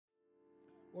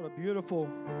What a beautiful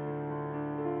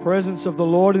presence of the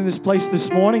Lord in this place this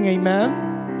morning.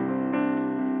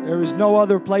 Amen. There is no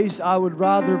other place I would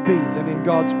rather be than in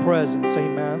God's presence.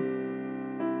 Amen.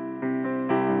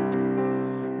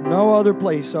 No other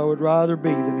place I would rather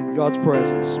be than in God's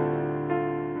presence.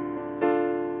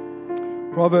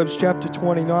 Proverbs chapter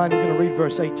 29, you're going to read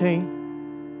verse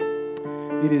 18.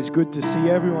 It is good to see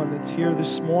everyone that's here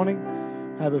this morning.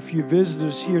 I have a few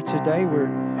visitors here today.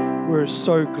 We're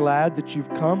so glad that you've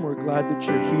come. We're glad that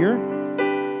you're here.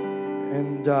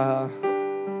 And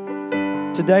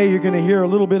today you're going to hear a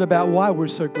little bit about why we're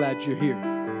so glad you're here.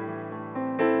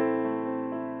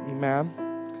 Amen.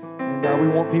 And we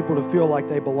want people to feel like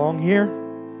they belong here.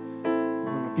 We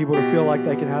want people to feel like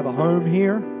they can have a home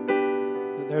here.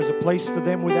 That there's a place for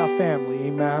them with our family.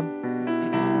 Amen.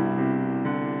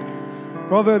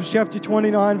 Proverbs chapter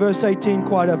 29, verse 18,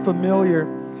 quite a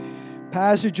familiar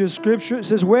passage of Scripture. It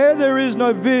says, where there is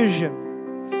no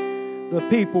vision, the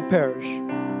people perish.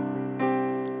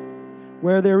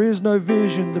 Where there is no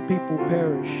vision, the people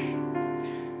perish.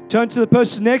 Turn to the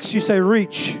person next to you, say,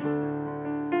 reach.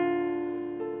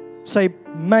 Say,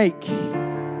 make.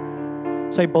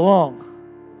 Say, belong.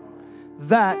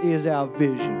 That is our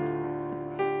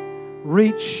vision.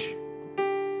 Reach,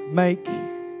 make,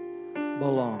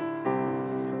 belong.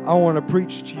 I want to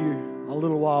preach to you a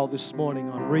little while this morning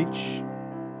on reach,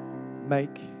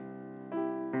 make,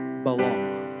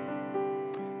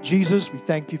 belong. Jesus, we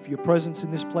thank you for your presence in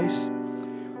this place.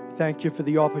 Thank you for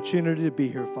the opportunity to be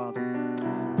here, Father.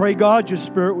 Pray, God, your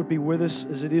Spirit would be with us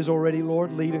as it is already,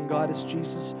 Lord. Lead and guide us,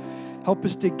 Jesus. Help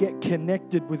us to get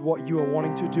connected with what you are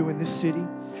wanting to do in this city,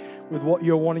 with what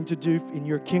you're wanting to do in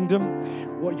your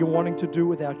kingdom, what you're wanting to do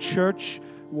with our church,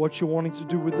 what you're wanting to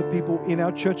do with the people in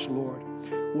our church, Lord.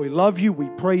 We love you. We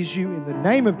praise you in the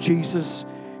name of Jesus.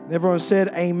 And everyone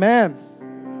said, amen.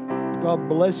 God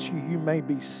bless you. You may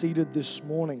be seated this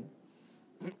morning.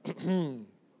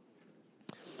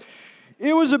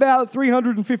 It was about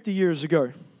 350 years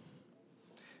ago,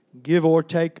 give or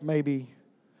take maybe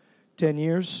 10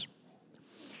 years,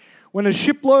 when a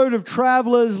shipload of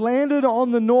travelers landed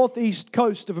on the northeast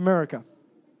coast of America.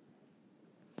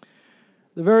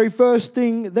 The very first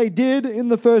thing they did in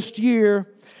the first year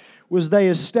was they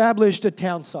established a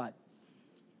town site.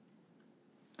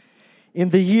 In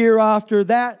the year after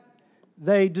that,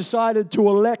 they decided to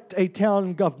elect a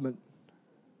town government.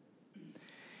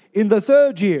 In the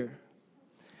third year,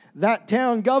 that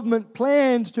town government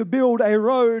planned to build a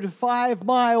road 5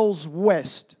 miles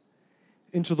west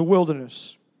into the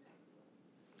wilderness.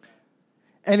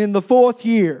 And in the fourth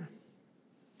year,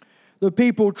 the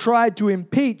people tried to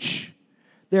impeach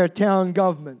their town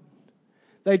government.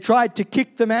 They tried to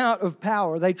kick them out of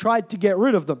power. They tried to get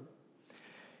rid of them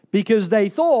because they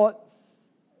thought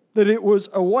that it was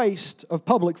a waste of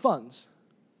public funds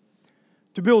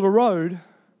to build a road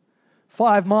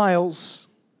 5 miles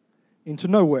into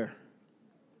nowhere.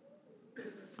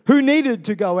 Who needed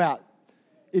to go out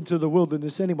into the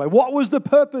wilderness anyway? What was the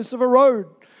purpose of a road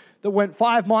that went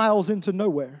 5 miles into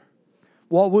nowhere?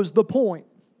 What was the point?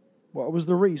 What was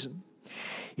the reason?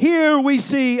 Here we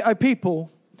see a people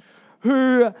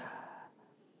who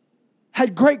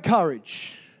had great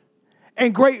courage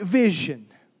and great vision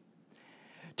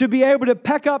to be able to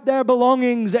pack up their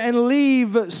belongings and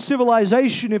leave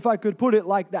civilization, if I could put it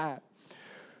like that,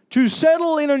 to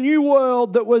settle in a new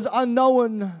world that was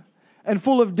unknown and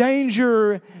full of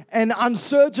danger and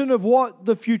uncertain of what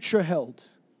the future held.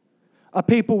 A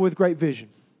people with great vision.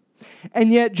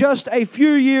 And yet just a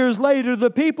few years later, the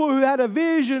people who had a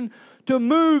vision to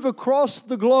move across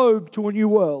the globe to a new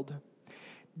world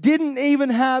didn't even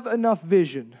have enough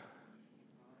vision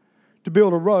to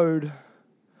build a road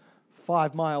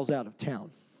 5 miles out of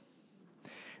town.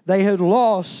 They had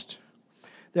lost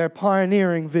their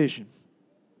pioneering vision.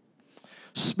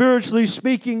 Spiritually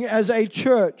speaking, as a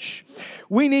church,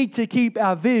 we need to keep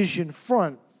our vision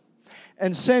front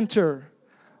and center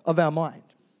of our mind.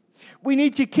 We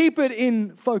need to keep it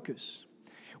in focus.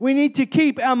 We need to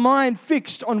keep our mind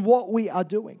fixed on what we are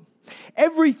doing.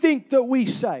 Everything that we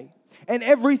say and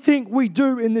everything we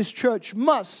do in this church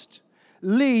must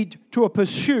lead to a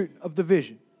pursuit of the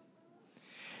vision.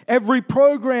 Every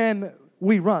program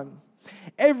we run,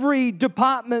 every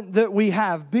department that we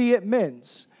have, be it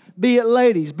men's, be it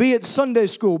ladies, be it Sunday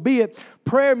school, be it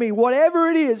prayer meeting, whatever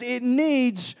it is, it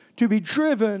needs to be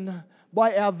driven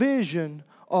by our vision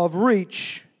of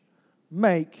reach,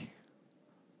 make,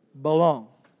 belong.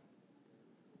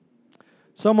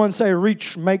 Someone say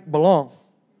reach, make, belong.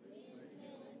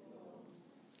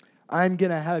 I'm going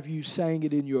to have you saying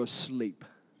it in your sleep.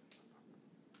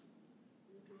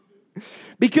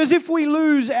 Because if we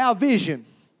lose our vision,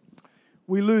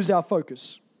 we lose our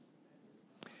focus.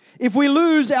 If we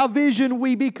lose our vision,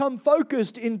 we become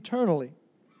focused internally.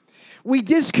 We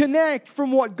disconnect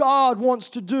from what God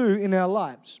wants to do in our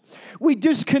lives. We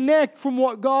disconnect from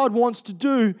what God wants to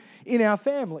do in our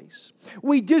families.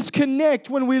 We disconnect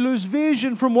when we lose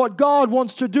vision from what God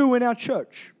wants to do in our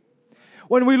church.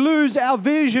 When we lose our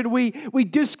vision, we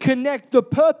disconnect the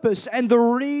purpose and the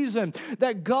reason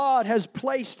that God has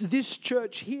placed this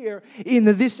church here in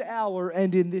this hour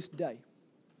and in this day.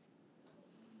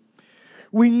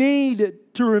 We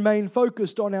need to remain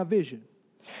focused on our vision.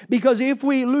 Because if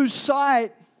we lose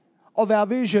sight of our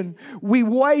vision, we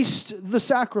waste the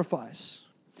sacrifice.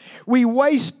 We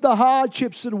waste the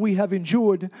hardships that we have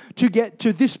endured to get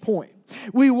to this point.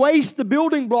 We waste the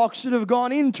building blocks that have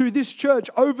gone into this church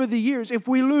over the years. If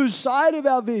we lose sight of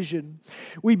our vision,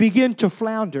 we begin to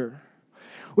flounder.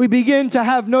 We begin to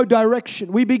have no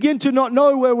direction. We begin to not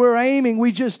know where we're aiming.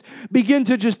 We just begin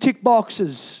to tick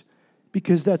boxes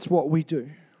because that's what we do.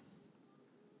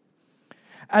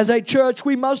 As a church,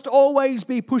 we must always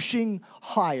be pushing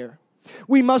higher.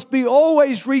 We must be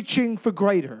always reaching for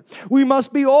greater. We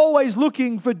must be always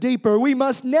looking for deeper. We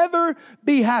must never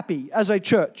be happy as a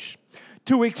church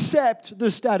to accept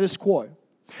the status quo.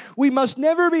 We must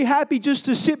never be happy just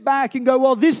to sit back and go,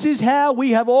 well, this is how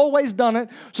we have always done it,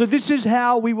 so this is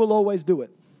how we will always do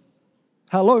it.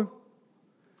 Hello?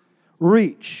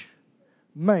 Reach,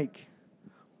 make,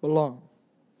 belong.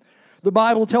 The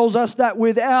Bible tells us that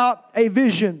without a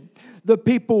vision, the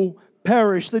people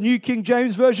perish. The New King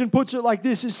James Version puts it like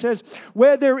this. It says,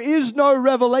 where there is no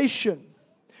revelation,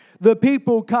 the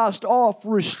people cast off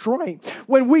restraint.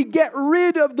 When we get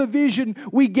rid of the vision,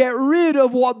 we get rid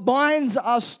of what binds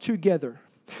us together.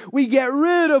 We get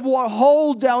rid of what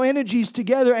holds our energies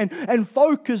together and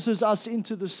focuses us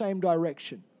into the same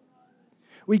direction.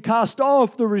 We cast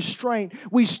off the restraint.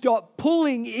 We stop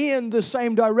pulling in the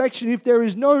same direction. If there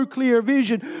is no clear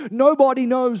vision, nobody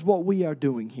knows what we are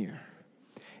doing here.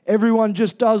 Everyone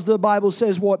just does, the Bible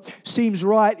says, what seems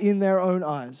right in their own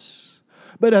eyes.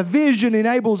 But a vision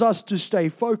enables us to stay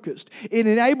focused. It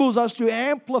enables us to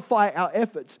amplify our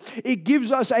efforts. It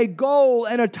gives us a goal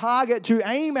and a target to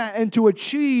aim at and to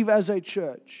achieve as a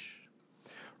church.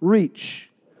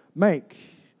 Reach, make,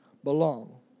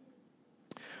 belong.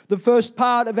 The first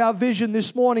part of our vision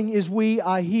this morning is we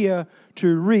are here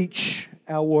to reach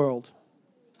our world.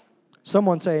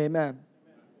 Someone say amen.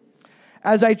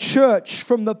 As a church,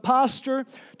 from the pastor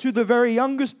to the very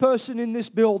youngest person in this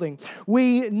building,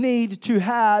 we need to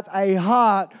have a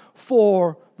heart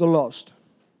for the lost.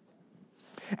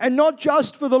 And not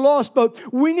just for the lost, but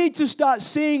we need to start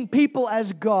seeing people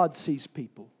as God sees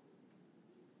people.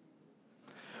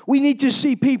 We need to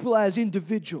see people as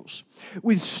individuals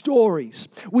with stories,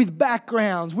 with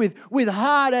backgrounds, with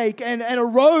heartache and a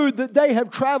road that they have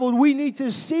traveled. We need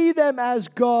to see them as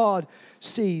God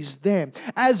sees them,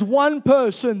 as one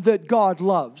person that God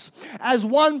loves, as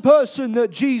one person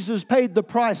that Jesus paid the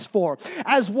price for,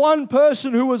 as one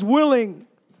person who was willing,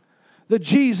 that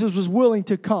Jesus was willing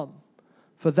to come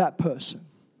for that person.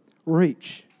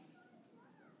 Reach.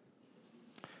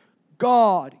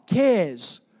 God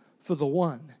cares for the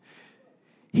one.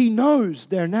 He knows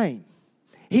their name.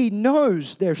 He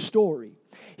knows their story.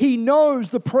 He knows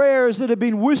the prayers that have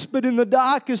been whispered in the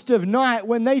darkest of night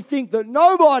when they think that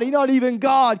nobody, not even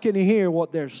God, can hear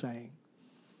what they're saying.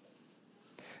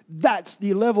 That's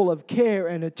the level of care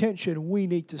and attention we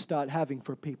need to start having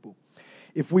for people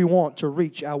if we want to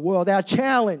reach our world. Our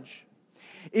challenge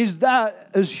is that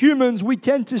as humans, we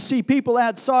tend to see people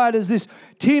outside as this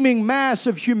teeming mass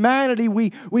of humanity.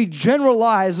 We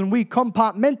generalize and we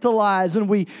compartmentalize and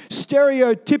we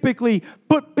stereotypically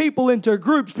put people into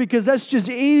groups because that's just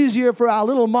easier for our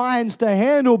little minds to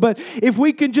handle. But if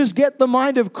we can just get the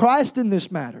mind of Christ in this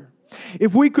matter,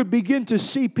 if we could begin to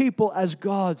see people as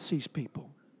God sees people,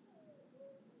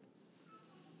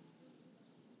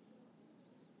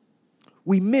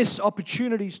 we miss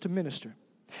opportunities to minister.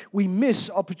 We miss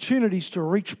opportunities to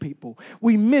reach people.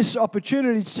 We miss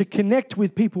opportunities to connect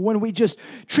with people when we just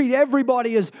treat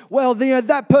everybody as, well,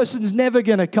 that person's never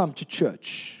going to come to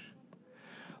church.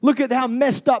 Look at how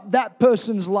messed up that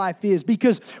person's life is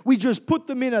because we just put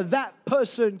them in a that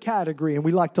person category and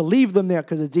we like to leave them there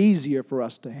because it's easier for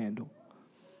us to handle.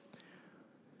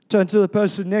 Turn to the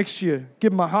person next to you,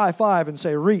 give them a high five and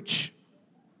say, reach.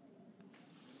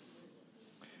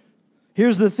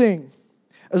 Here's the thing.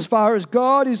 As far as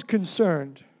God is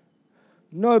concerned,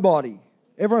 nobody,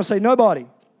 everyone say nobody,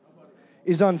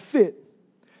 is unfit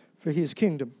for His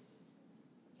kingdom.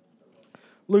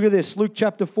 Look at this, Luke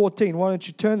chapter 14. Why don't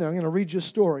you turn there? I'm going to read your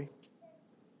story.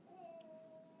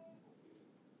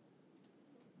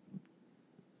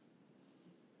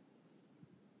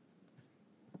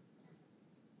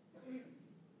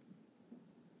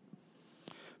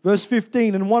 Verse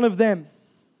 15, and one of them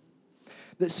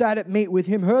that sat at meat with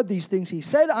him heard these things. He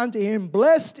said unto him,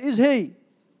 Blessed is he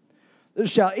that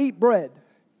shall eat bread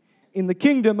in the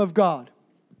kingdom of God.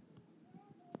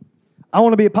 I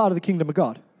want to be a part of the kingdom of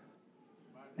God.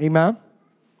 Amen.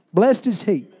 Blessed is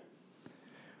he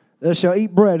that shall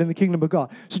eat bread in the kingdom of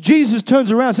God. So Jesus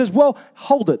turns around and says, well,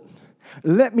 hold it.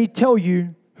 Let me tell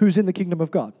you who's in the kingdom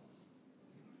of God.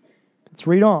 Let's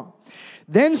read on.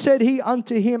 Then said he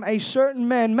unto him, a certain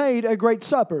man made a great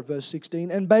supper, verse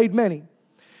 16, and bade many,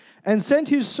 and sent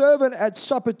his servant at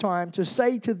supper time to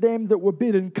say to them that were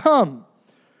bidden, Come,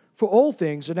 for all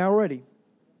things are now ready.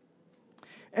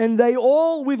 And they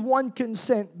all with one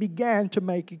consent began to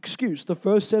make excuse. The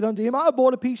first said unto him, I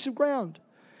bought a piece of ground,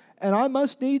 and I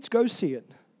must needs go see it.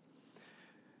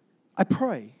 I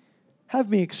pray, have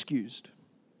me excused.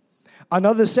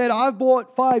 Another said, I've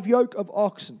bought 5 yoke of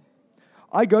oxen.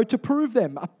 I go to prove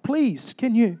them. Please,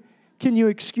 can you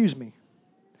excuse me?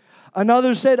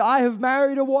 Another said, I have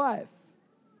married a wife,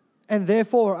 and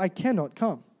therefore I cannot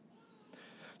come.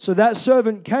 So that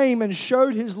servant came and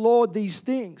showed his Lord these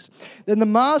things. Then the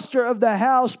master of the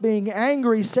house, being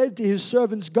angry, said to his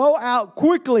servants, Go out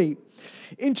quickly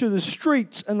into the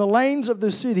streets and the lanes of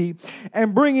the city,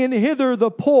 and bring in hither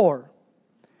the poor,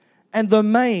 and the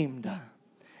maimed,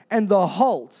 and the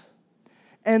halt,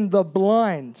 and the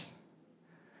blind.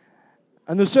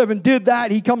 And the servant did that.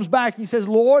 He comes back. He says,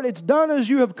 Lord, it's done as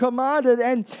you have commanded,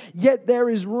 and yet there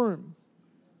is room.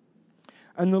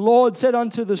 And the Lord said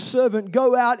unto the servant,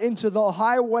 Go out into the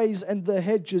highways and the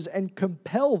hedges, and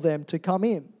compel them to come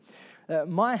in, that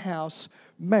my house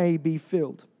may be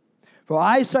filled. For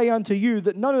I say unto you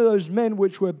that none of those men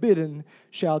which were bidden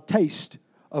shall taste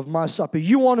of my supper.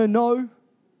 You want to know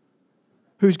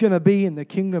who's going to be in the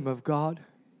kingdom of God?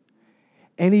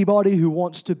 Anybody who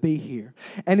wants to be here.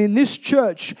 And in this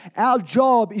church, our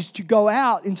job is to go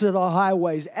out into the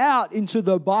highways, out into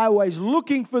the byways,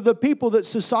 looking for the people that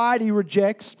society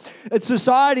rejects, that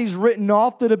society's written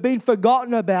off, that have been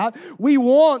forgotten about. We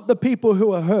want the people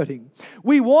who are hurting.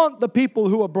 We want the people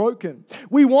who are broken.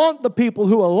 We want the people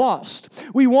who are lost.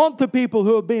 We want the people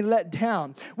who have been let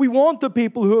down. We want the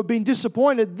people who have been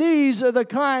disappointed. These are the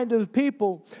kind of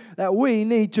people that we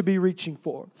need to be reaching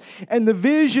for. And the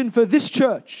vision for this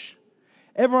church,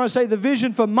 everyone say the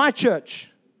vision for my church,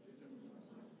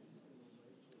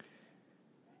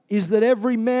 is that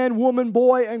every man, woman,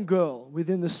 boy, and girl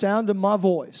within the sound of my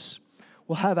voice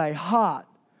will have a heart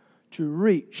to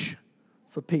reach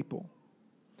for people.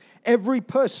 Every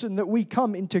person that we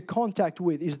come into contact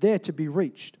with is there to be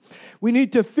reached. We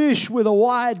need to fish with a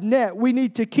wide net. We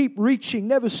need to keep reaching,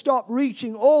 never stop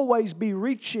reaching, always be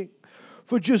reaching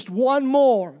for just one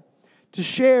more to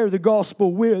share the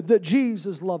gospel with, that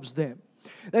Jesus loves them,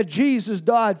 that Jesus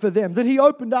died for them, that He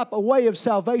opened up a way of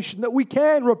salvation, that we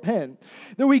can repent,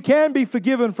 that we can be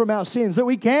forgiven from our sins, that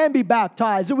we can be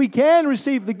baptized, that we can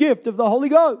receive the gift of the Holy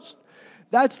Ghost.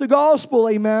 That's the gospel,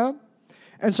 amen?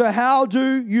 And so how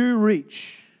do you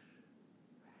reach?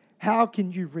 How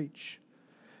can you reach?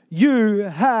 You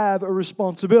have a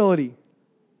responsibility.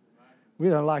 We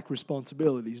don't like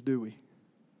responsibilities, do we?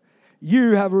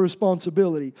 You have a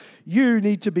responsibility. You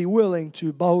need to be willing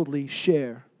to boldly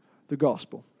share the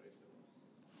gospel.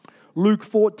 Luke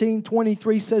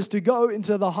 14:23 says to go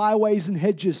into the highways and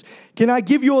hedges. Can I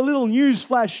give you a little news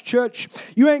flash, church?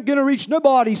 You ain't going to reach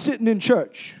nobody sitting in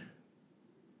church.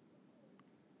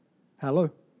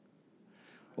 Hello.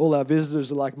 All our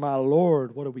visitors are like, my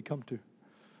Lord, what have we come to?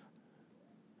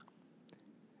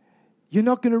 You're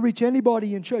not going to reach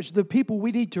anybody in church. The people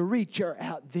we need to reach are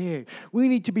out there. We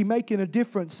need to be making a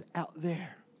difference out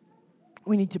there.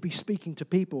 We need to be speaking to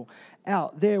people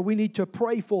out there. We need to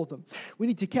pray for them. We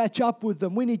need to catch up with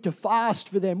them. We need to fast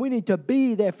for them. We need to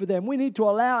be there for them. We need to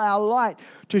allow our light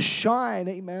to shine.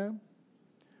 Amen.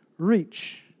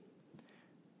 Reach.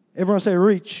 Everyone say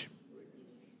reach.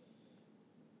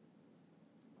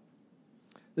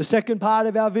 The second part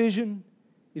of our vision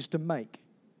is to make.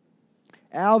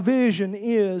 Our vision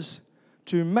is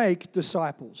to make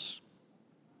disciples.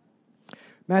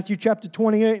 Matthew chapter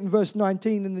 28 and verse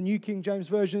 19 in the New King James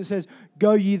Version, it says,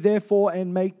 Go ye therefore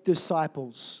and make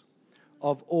disciples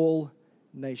of all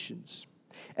nations.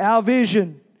 Our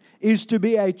vision is to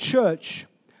be a church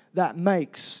that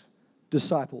makes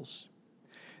disciples.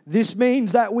 This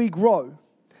means that we grow.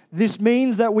 This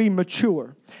means that we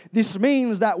mature. This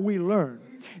means that we learn.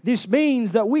 This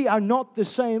means that we are not the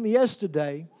same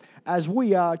yesterday as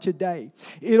we are today.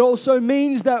 It also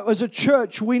means that as a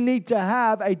church, we need to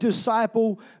have a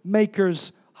disciple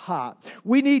maker's heart.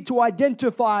 We need to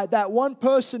identify that one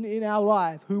person in our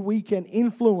life who we can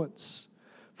influence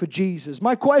for Jesus.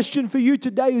 My question for you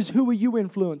today is, who are you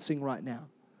influencing right now?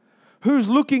 Who's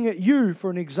looking at you for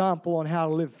an example on how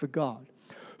to live for God?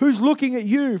 Who's looking at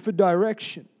you for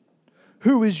direction?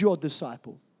 Who is your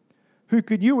disciple? Who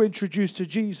could you introduce to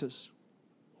Jesus?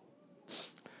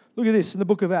 Look at this in the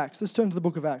book of Acts. Let's turn to the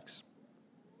book of Acts.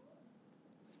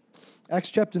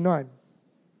 Acts chapter 9.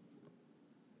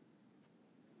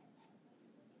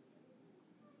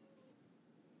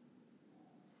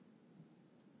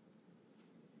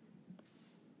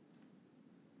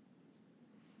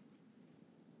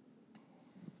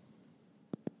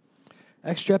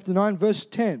 Acts chapter 9, verse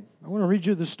 10. I want to read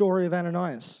you the story of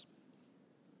Ananias.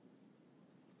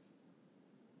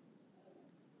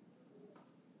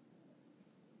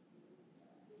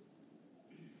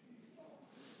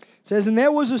 It says, "And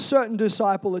there was a certain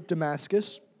disciple at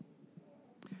Damascus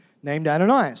named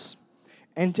Ananias.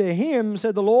 And to him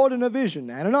said the Lord in a vision,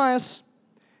 Ananias.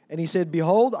 And he said,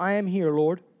 Behold, I am here,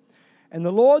 Lord. And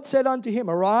the Lord said unto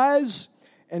him, Arise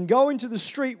and go into the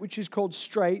street which is called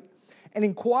Straight, and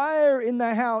inquire in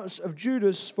the house of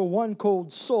Judas for one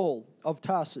called Saul of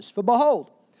Tarsus. For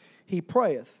behold, he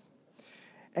prayeth.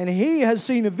 And he has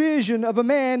seen a vision of a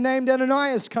man named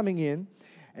Ananias coming in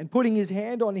and putting his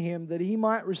hand on him that he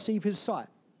might receive his sight.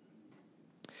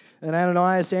 And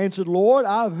Ananias answered, Lord,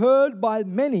 I have heard by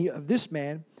many of this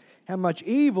man how much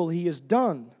evil he has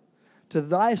done to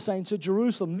thy saints at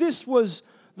Jerusalem." This was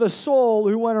the Saul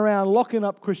who went around locking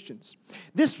up Christians.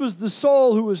 This was the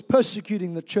Saul who was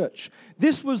persecuting the church.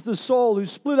 This was the Saul who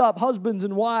split up husbands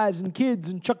and wives and kids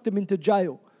and chucked them into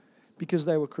jail because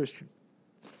they were Christian.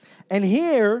 And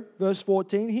here, verse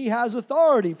 14, he has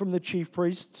authority from the chief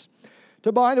priests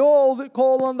to bind all that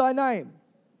call on thy name.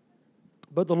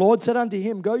 But the Lord said unto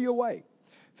him, Go your way,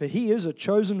 for he is a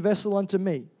chosen vessel unto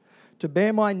me, to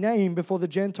bear my name before the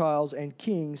Gentiles and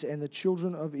kings and the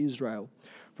children of Israel.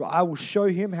 For I will show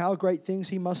him how great things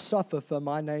he must suffer for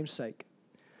my name's sake.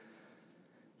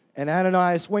 And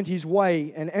Ananias went his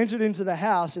way and entered into the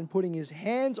house, and putting his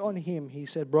hands on him, he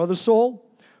said, Brother Saul,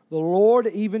 the Lord,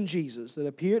 even Jesus, that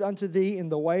appeared unto thee in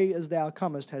the way as thou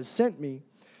comest, has sent me,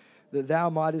 that thou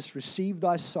mightest receive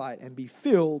thy sight and be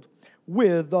filled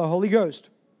with the Holy Ghost.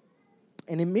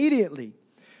 And immediately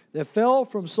there fell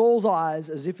from Saul's eyes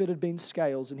as if it had been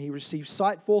scales, and he received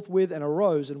sight forthwith and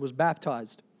arose and was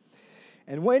baptized.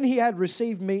 And when he had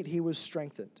received meat, he was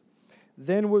strengthened.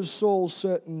 Then was Saul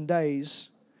certain days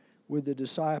with the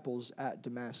disciples at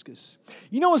Damascus.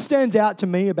 You know what stands out to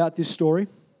me about this story?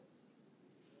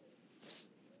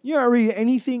 You don't read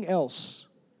anything else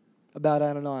about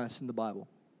Ananias in the Bible.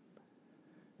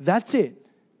 That's it.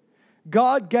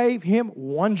 God gave him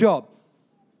one job.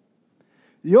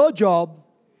 Your job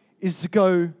is to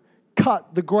go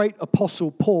cut the great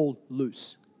apostle Paul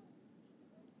loose.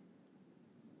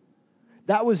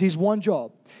 That was his one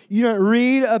job. You don't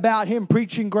read about him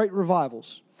preaching great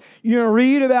revivals. You don't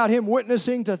read about him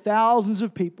witnessing to thousands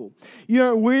of people. You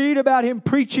don't read about him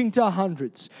preaching to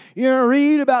hundreds. You don't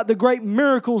read about the great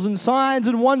miracles and signs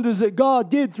and wonders that God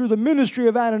did through the ministry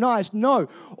of Ananias. No,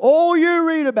 all you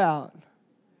read about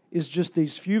is just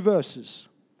these few verses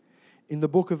in the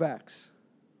book of Acts.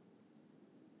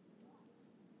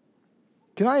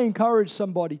 Can I encourage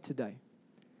somebody today?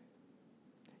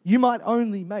 You might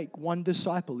only make one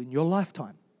disciple in your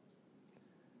lifetime,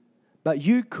 but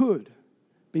you could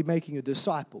be making a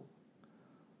disciple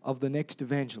of the next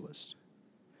evangelist.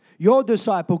 Your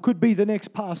disciple could be the next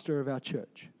pastor of our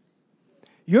church.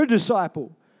 Your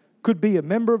disciple could be a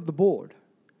member of the board.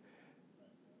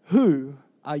 Who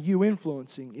are you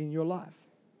influencing in your life?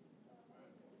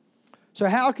 So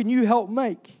how can you help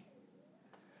make?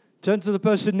 Turn to the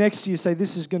person next to you and say,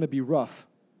 this is going to be rough.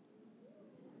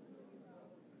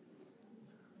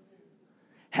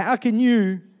 How can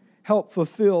you help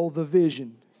fulfill the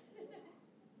vision?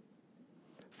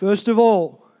 First of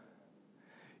all,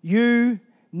 you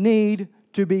need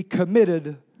to be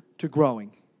committed to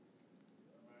growing.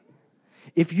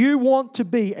 If you want to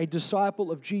be a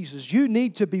disciple of Jesus, you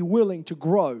need to be willing to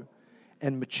grow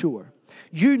and mature.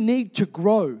 You need to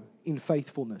grow in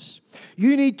faithfulness.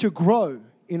 You need to grow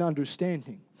in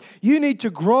understanding. You need to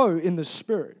grow in the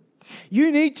Spirit.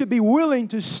 You need to be willing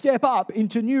to step up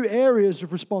into new areas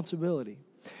of responsibility.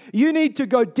 You need to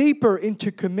go deeper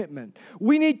into commitment.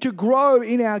 We need to grow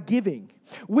in our giving.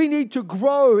 We need to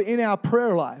grow in our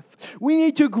prayer life. We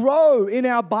need to grow in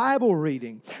our Bible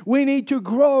reading. We need to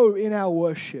grow in our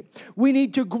worship. We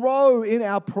need to grow in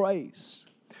our praise.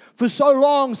 For so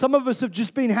long, some of us have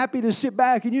just been happy to sit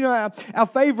back. And our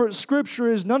favorite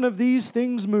scripture is, none of these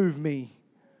things move me.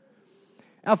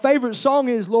 Our favorite song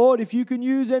is, Lord, if you can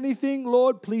use anything,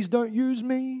 Lord, please don't use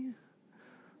me.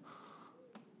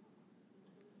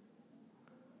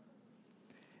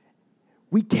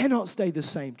 We cannot stay the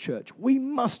same, church. We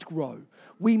must grow.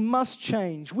 We must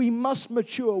change. We must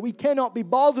mature. We cannot be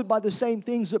bothered by the same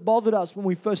things that bothered us when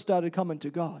we first started coming to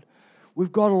God.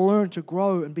 We've got to learn to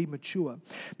grow and be mature.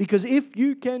 Because if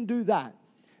you can do that,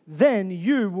 then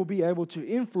you will be able to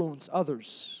influence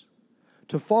others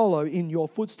to follow in your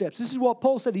footsteps. This is what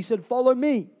Paul said. He said, follow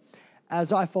me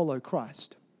as I follow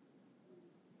Christ.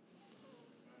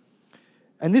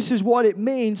 And this is what it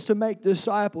means to make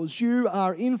disciples. You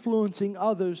are influencing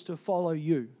others to follow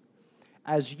you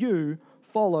as you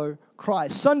follow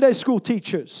Christ. Sunday school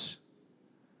teachers,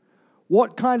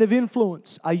 what kind of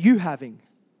influence are you having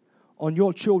on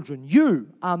your children? You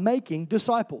are making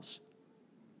disciples.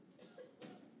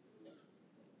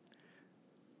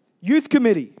 Youth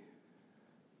committee,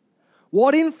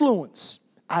 what influence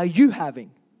are you having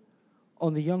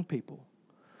on the young people?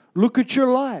 Look at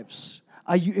your lives.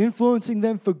 Are you influencing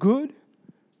them for good?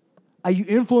 Are you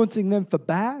influencing them for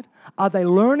bad? Are they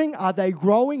learning? Are they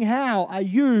growing? How are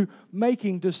you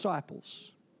making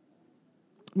disciples?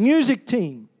 Music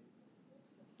team,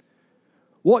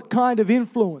 what kind of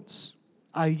influence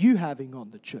are you having on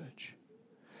the church?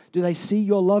 Do they see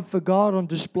your love for God on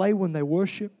display when they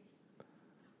worship?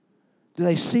 Do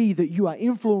they see that you are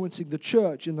influencing the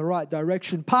church in the right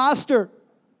direction? Pastor,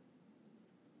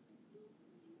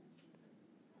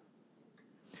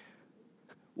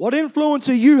 what influence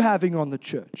are you having on the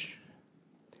church?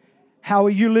 How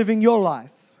are you living your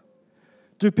life?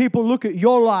 Do people look at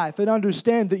your life and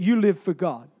understand that you live for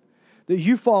God? That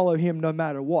you follow Him no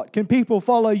matter what? Can people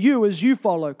follow you as you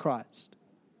follow Christ?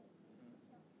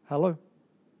 Hello?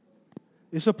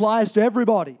 This applies to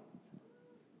everybody.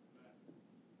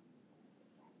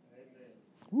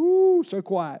 Woo, so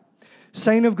quiet.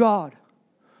 Saint of God,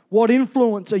 what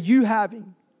influence are you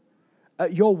having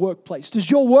at your workplace?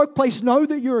 Does your workplace know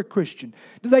that you're a Christian?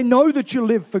 Do they know that you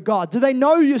live for God? Do they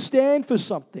know you stand for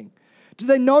something? Do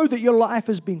they know that your life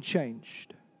has been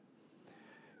changed?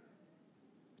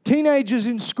 Teenagers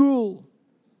in school,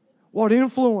 what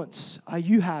influence are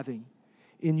you having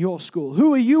in your school?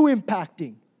 Who are you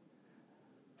impacting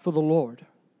for the Lord?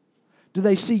 Do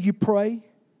they see you pray?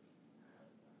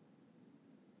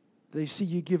 Do they see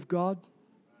you give God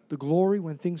the glory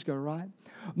when things go right?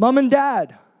 Mom and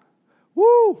dad,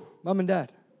 woo, mom and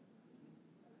dad,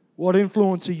 what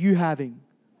influence are you having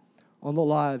on the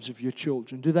lives of your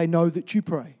children? Do they know that you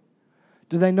pray?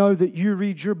 Do they know that you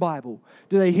read your Bible?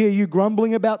 Do they hear you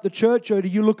grumbling about the church, or are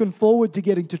you looking forward to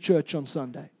getting to church on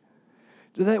Sunday?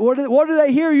 What do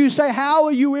they hear you say? How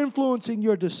are you influencing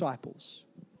your disciples?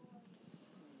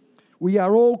 We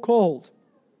are all called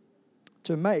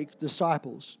to make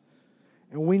disciples.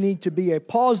 And we need to be a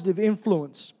positive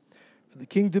influence for the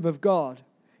kingdom of God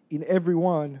in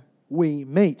everyone we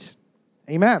meet.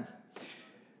 Amen.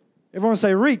 Everyone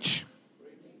say reach.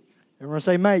 Everyone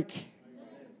say make.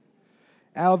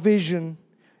 Our vision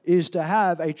is to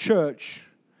have a church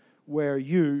where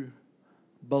you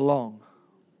belong.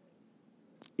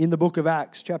 In the book of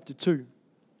Acts, chapter 2,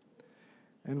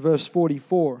 and verse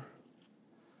 44,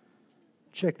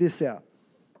 check this out.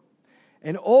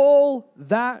 And all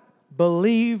that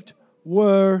believed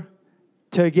were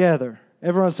together.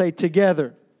 Everyone say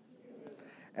together.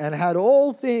 And had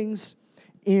all things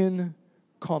in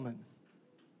common.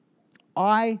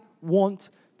 I want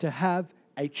to have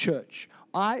a church.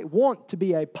 I want to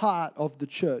be a part of the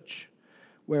church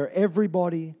where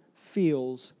everybody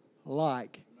feels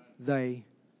like they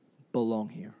belong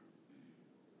here.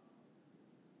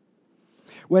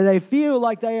 Where they feel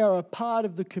like they are a part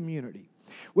of the community.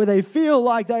 Where they feel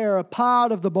like they are a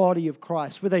part of the body of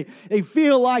Christ. Where they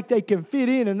feel like they can fit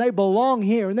in and they belong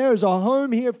here. And there is a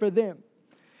home here for them.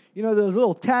 You know, there's a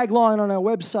little tagline on our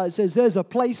website that says, there's a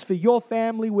place for your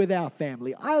family with our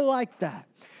family. I like that.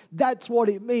 That's what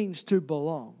it means to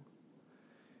belong.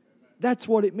 That's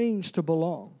what it means to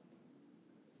belong.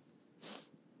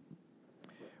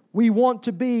 We want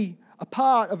to be a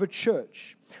part of a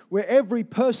church where every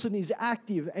person is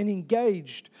active and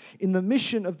engaged in the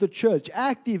mission of the church,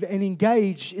 active and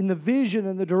engaged in the vision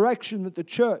and the direction that the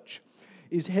church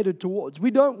is headed towards.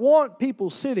 We don't want people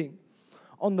sitting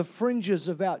on the fringes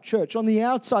of our church, on the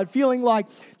outside, feeling like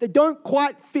they don't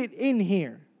quite fit in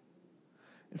here,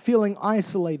 and feeling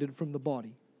isolated from the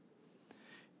body.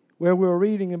 Where we were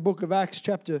reading in the book of Acts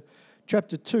chapter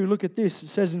 2, look at this. It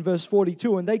says in verse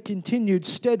 42, and they continued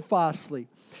steadfastly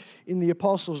in the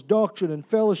apostles' doctrine and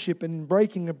fellowship and in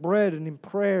breaking of bread and in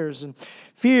prayers. And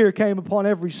fear came upon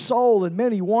every soul, and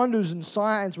many wonders and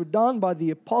signs were done by the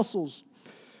apostles.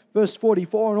 Verse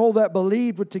 44, and all that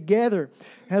believed were together,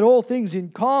 had all things in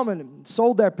common, and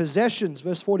sold their possessions.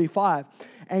 Verse 45,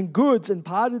 and goods, and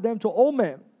parted them to all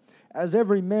men, as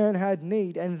every man had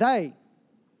need. And they,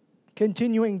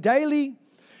 continuing daily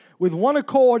with one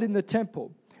accord in the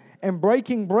temple, and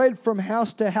breaking bread from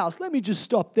house to house. Let me just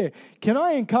stop there. Can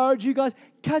I encourage you guys,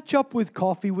 catch up with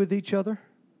coffee with each other?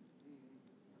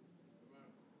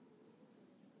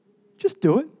 Just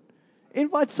do it.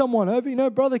 Invite someone over. You know,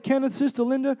 Brother Kenneth, Sister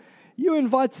Linda, you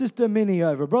invite Sister Minnie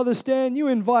over. Brother Stan, you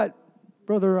invite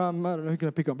Brother, I don't know who can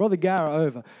I pick on, Brother Gara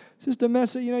over. Sister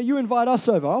Messa, you know, you invite us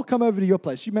over. I'll come over to your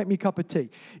place. You make me a cup of tea.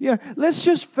 You know, let's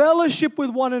just fellowship with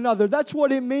one another. That's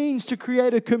what it means to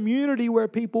create a community where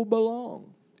people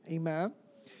belong. Amen.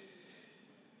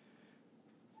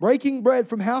 Breaking bread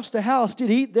from house to house, did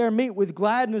eat their meat with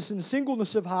gladness and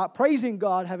singleness of heart, praising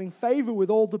God, having favor with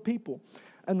all the people.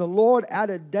 And the Lord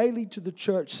added daily to the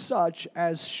church such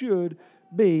as should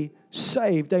be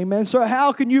saved. Amen. So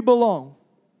how can you belong?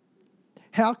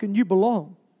 How can you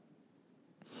belong?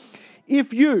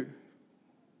 If you,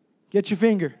 get your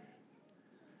finger,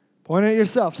 point at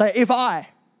yourself, say, if I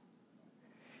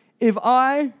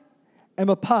am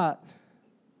a part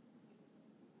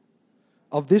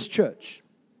of this church,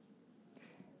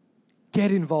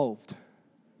 get involved.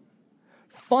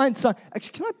 Find some.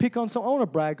 Actually, can I pick on some? I want to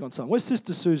brag on some. Where's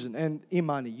Sister Susan and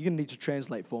Imani? You're going to need to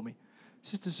translate for me.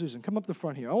 Sister Susan, come up the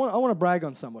front here. I want to brag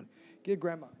on someone. Get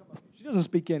Grandma. Come up. She doesn't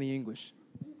speak any English.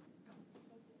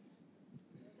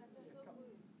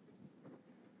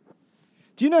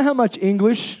 Do you know how much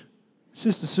English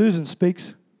Sister Susan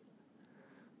speaks?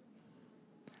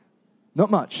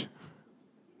 Not much.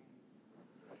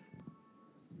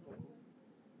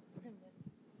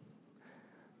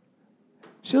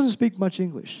 She doesn't speak much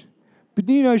English. But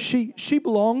do you know she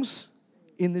belongs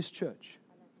in this church?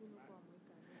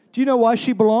 Do you know why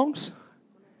she belongs?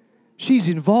 She's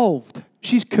involved.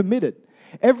 She's committed.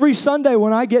 Every Sunday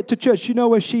when I get to church, you know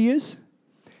where she is?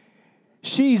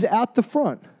 She's out the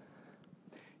front.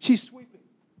 She's sweeping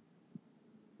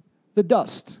the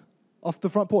dust off the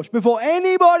front porch. Before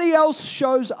anybody else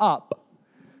shows up,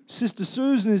 Sister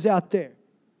Susan is out there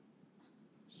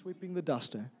sweeping the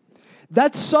dust.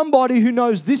 That's somebody who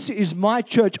knows this is my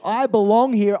church. I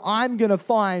belong here. I'm going to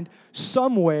find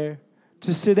somewhere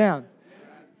to sit down.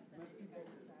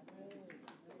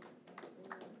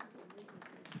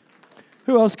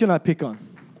 Who else can I pick on?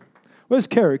 Where's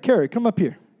Kerry? Kerry, come up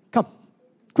here. Come.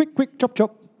 Quick, chop,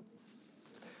 chop.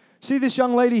 See this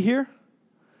young lady here?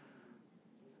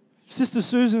 Sister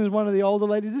Susan is one of the older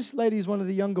ladies. This lady is one of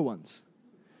the younger ones.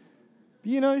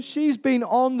 You know, she's been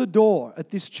on the door at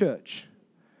this church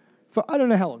for I don't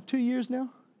know how long, 2 years now?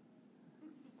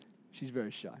 She's very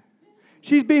shy.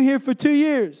 She's been here for 2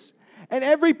 years. And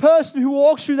every person who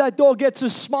walks through that door gets a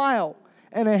smile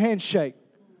and a handshake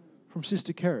from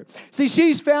Sister Kerry. See,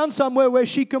 she's found somewhere where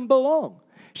she can belong.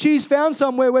 She's found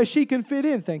somewhere where she can fit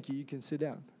in. Thank you. You can sit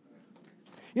down.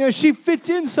 You know, she fits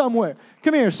in somewhere.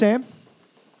 Come here, Sam.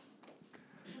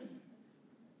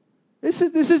 This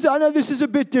is. I know this is a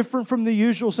bit different from the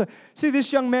usual. So, see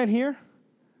this young man here?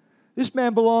 This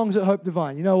man belongs at Hope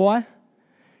Divine. You know why?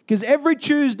 Because every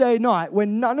Tuesday night,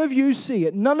 when none of you see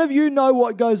it, none of you know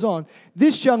what goes on,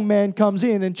 this young man comes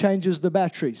in and changes the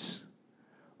batteries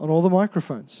on all the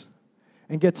microphones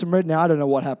and gets them ready. Now, I don't know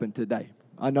what happened today.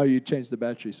 I know you changed the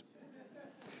batteries.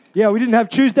 Yeah, we didn't have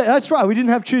Tuesday. That's right. We didn't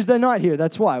have Tuesday night here.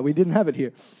 That's why we didn't have it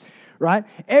here. Right?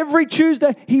 Every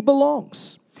Tuesday, he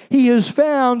belongs. He has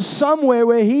found somewhere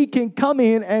where he can come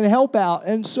in and help out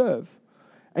and serve.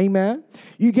 Amen?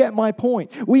 You get my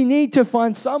point. We need to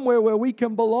find somewhere where we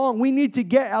can belong. We need to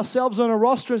get ourselves on a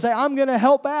roster and say, I'm going to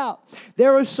help out.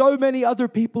 There are so many other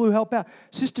people who help out.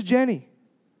 Sister Jenny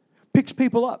picks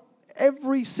people up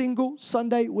every single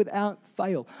Sunday without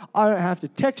fail. I don't have to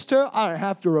text her. I don't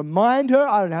have to remind her.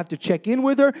 I don't have to check in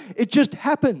with her. It just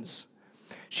happens.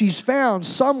 She's found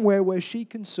somewhere where she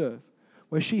can serve,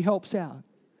 where she helps out.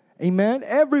 Amen.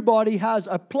 Everybody has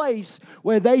a place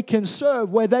where they can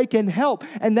serve, where they can help,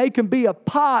 and they can be a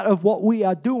part of what we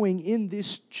are doing in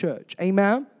this church.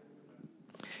 Amen.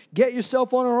 Get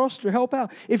yourself on a roster, help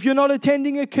out. If you're not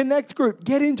attending a connect group,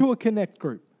 get into a connect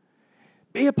group.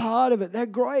 Be a part of it. They're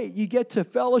great. You get to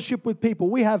fellowship with people.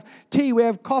 We have tea, we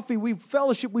have coffee, we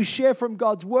fellowship, we share from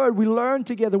God's word, we learn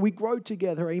together, we grow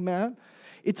together. Amen.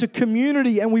 It's a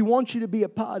community, and we want you to be a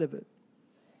part of it.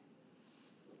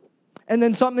 And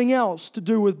then something else to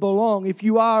do with belong. If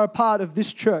you are a part of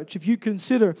this church, if you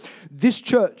consider this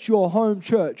church your home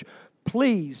church,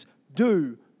 please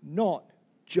do not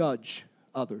judge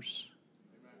others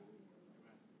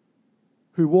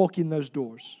who walk in those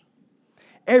doors.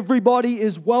 Everybody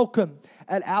is welcome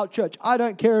at our church. I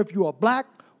don't care if you are black,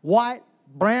 white,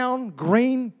 brown,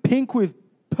 green, pink with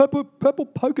purple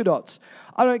polka dots.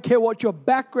 I don't care what your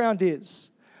background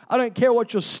is. I don't care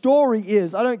what your story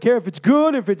is. I don't care if it's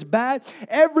good, if it's bad.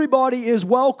 Everybody is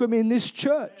welcome in this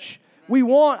church. We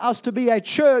want us to be a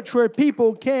church where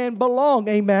people can belong.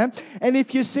 Amen. And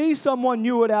if you see someone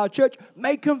new at our church,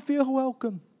 make them feel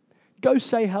welcome. Go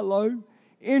say hello.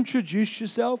 Introduce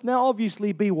yourself. Now,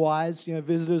 obviously, be wise.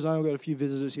 Visitors, I've got a few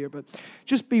visitors here, but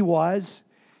just be wise.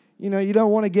 You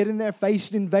don't want to get in their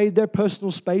face and invade their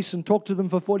personal space and talk to them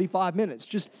for 45 minutes.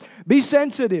 Just be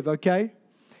sensitive, okay?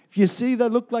 If you see they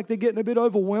look like they're getting a bit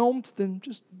overwhelmed, then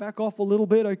just back off a little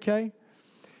bit, okay?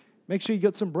 Make sure you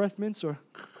got some breath mints or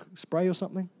spray or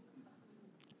something.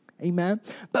 Amen.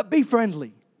 But be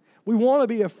friendly. We want to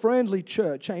be a friendly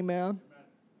church. Amen.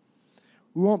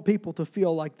 We want people to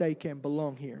feel like they can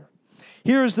belong here.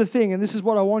 Here's the thing, and this is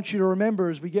what I want you to remember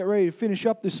as we get ready to finish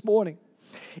up this morning.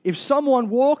 If someone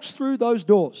walks through those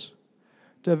doors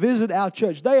to visit our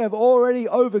church, they have already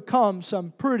overcome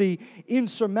some pretty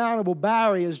insurmountable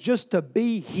barriers just to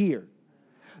be here.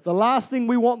 The last thing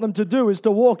we want them to do is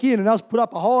to walk in and us put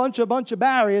up a bunch of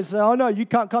barriers and say, oh no, you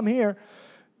can't come here.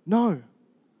 No.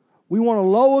 We want to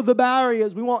lower the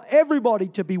barriers. We want everybody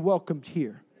to be welcomed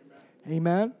here.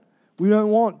 Amen. We don't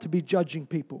want to be judging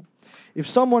people. If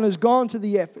someone has gone to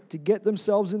the effort to get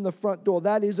themselves in the front door,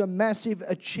 that is a massive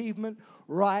achievement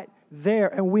right there,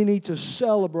 and we need to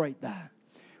celebrate that.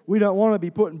 We don't want to be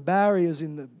putting barriers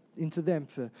into them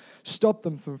to stop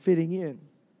them from fitting in.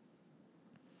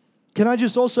 Can I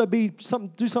just also do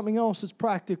something else that's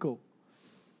practical?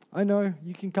 I know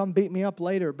you can come beat me up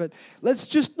later, but let's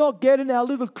just not get in our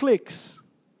little cliques.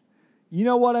 You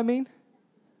know what I mean?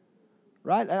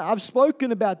 Right? I've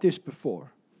spoken about this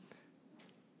before.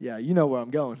 Yeah, you know where I'm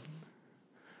going.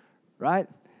 Right?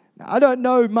 Now, I don't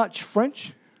know much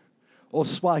French or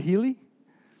Swahili.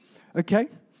 Okay?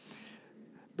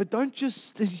 But don't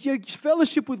just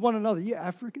fellowship with one another. Yeah,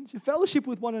 Africans, you fellowship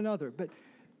with one another. But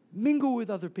mingle with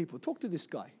other people. Talk to this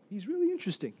guy. He's really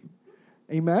interesting.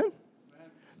 Amen?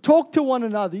 Talk to one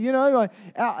another.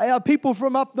 Our people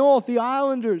from up north, the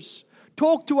Islanders.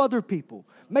 Talk to other people.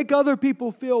 Make other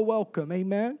people feel welcome.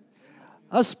 Amen?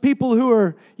 Us people who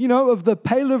are, of the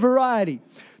paler variety.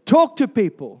 Talk to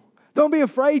people. Don't be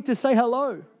afraid to say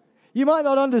hello. You might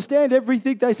not understand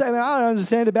everything they say. I don't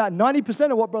understand about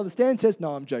 90% of what Brother Stan says.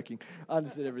 No, I'm joking. I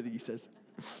understand everything he says.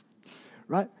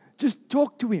 Right? Just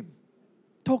talk to him.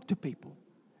 Talk to people.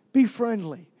 Be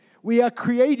friendly. We are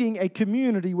creating a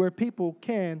community where people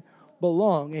can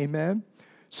belong. Amen?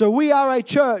 So we are a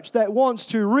church that wants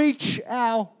to reach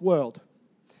our world.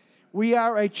 We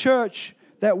are a church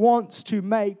that wants to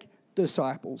make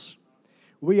disciples.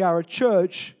 We are a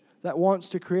church that wants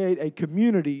to create a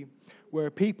community where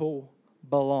people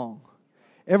belong.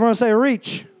 Everyone say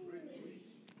reach.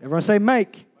 Everyone say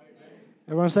make.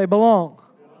 Everyone say belong.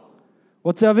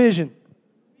 What's our vision?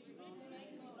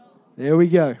 There we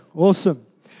go. Awesome.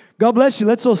 God bless you.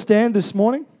 Let's all stand this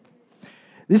morning.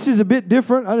 This is a bit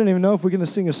different. I don't even know if we're going to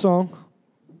sing a song.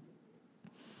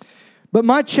 But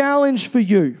my challenge for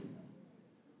you,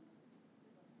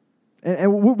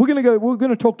 and we're going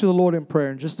to talk to the Lord in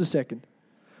prayer in just a second.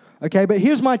 Okay, but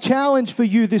here's my challenge for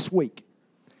you this week.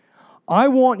 I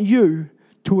want you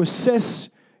to assess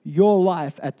your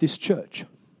life at this church.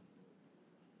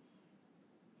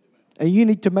 And you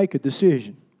need to make a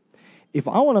decision. If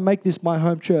I want to make this my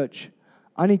home church,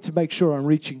 I need to make sure I'm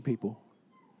reaching people.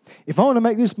 If I want to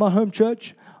make this my home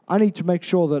church, I need to make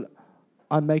sure that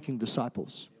I'm making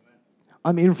disciples.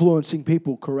 I'm influencing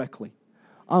people correctly.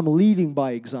 I'm leading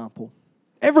by example.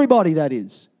 Everybody, that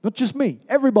is. Not just me.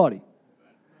 Everybody.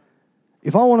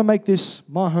 If I want to make this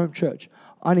my home church,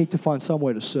 I need to find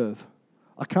somewhere to serve.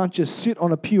 I can't just sit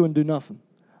on a pew and do nothing.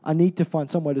 I need to find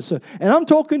somewhere to serve. And I'm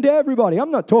talking to everybody.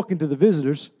 I'm not talking to the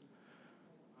visitors.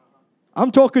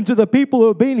 I'm talking to the people who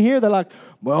have been here. They're like,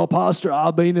 well, Pastor,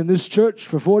 I've been in this church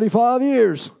for 45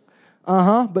 years.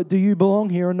 But do you belong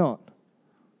here or not?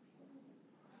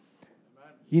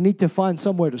 You need to find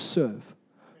somewhere to serve.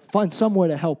 Find somewhere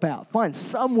to help out. Find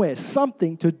somewhere,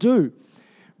 something to do.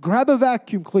 Grab a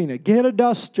vacuum cleaner. Get a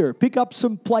duster. Pick up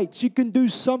some plates. You can do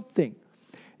something.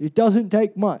 It doesn't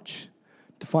take much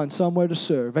to find somewhere to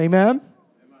serve. Amen? Amen.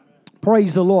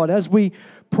 Praise the Lord. As we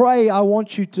pray, I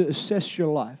want you to assess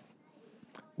your life.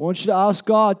 I want you to ask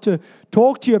God to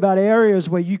talk to you about areas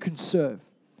where you can serve,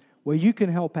 where you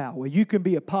can help out, where you can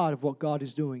be a part of what God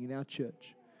is doing in our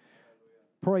church.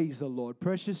 Praise the Lord.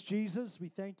 Precious Jesus, we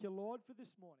thank you, Lord, for this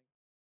morning.